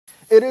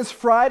It is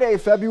Friday,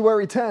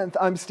 February 10th.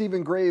 I'm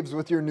Stephen Graves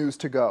with your news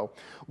to go.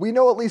 We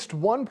know at least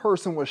one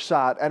person was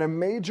shot at a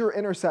major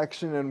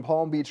intersection in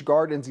Palm Beach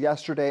Gardens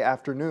yesterday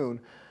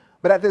afternoon.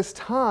 But at this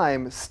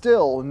time,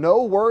 still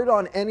no word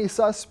on any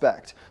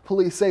suspect.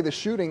 Police say the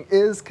shooting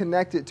is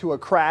connected to a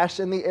crash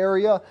in the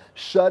area,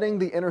 shutting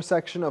the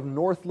intersection of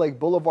North Lake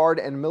Boulevard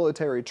and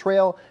Military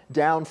Trail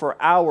down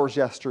for hours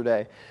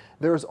yesterday.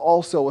 There's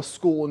also a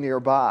school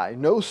nearby.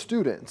 No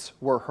students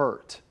were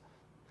hurt.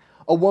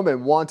 A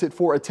woman wanted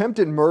for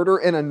attempted murder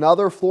in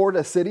another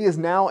Florida city is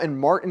now in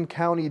Martin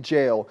County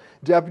Jail.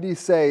 Deputies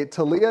say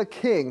Talia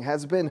King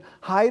has been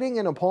hiding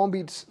in a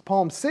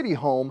Palm City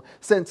home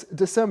since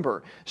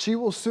December. She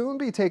will soon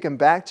be taken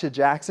back to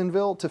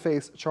Jacksonville to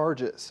face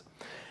charges.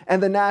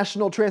 And the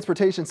National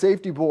Transportation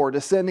Safety Board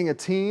is sending a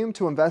team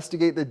to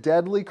investigate the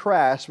deadly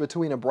crash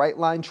between a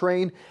Brightline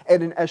train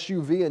and an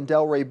SUV in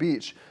Delray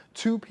Beach.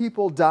 2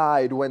 people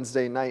died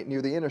Wednesday night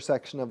near the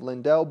intersection of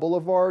Lindell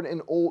Boulevard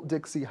and Old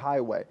Dixie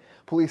Highway.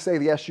 Police say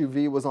the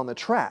SUV was on the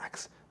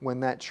tracks when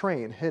that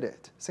train hit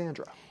it.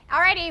 Sandra.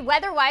 Alrighty,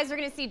 weather-wise, we're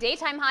going to see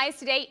daytime highs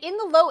today in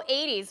the low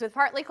 80s with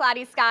partly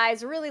cloudy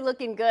skies, really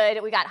looking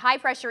good. We got high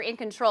pressure in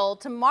control.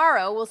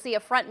 Tomorrow, we'll see a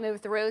front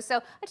move through,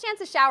 so a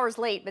chance of showers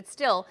late, but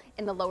still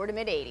in the lower to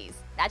mid 80s.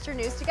 That's your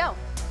news to go.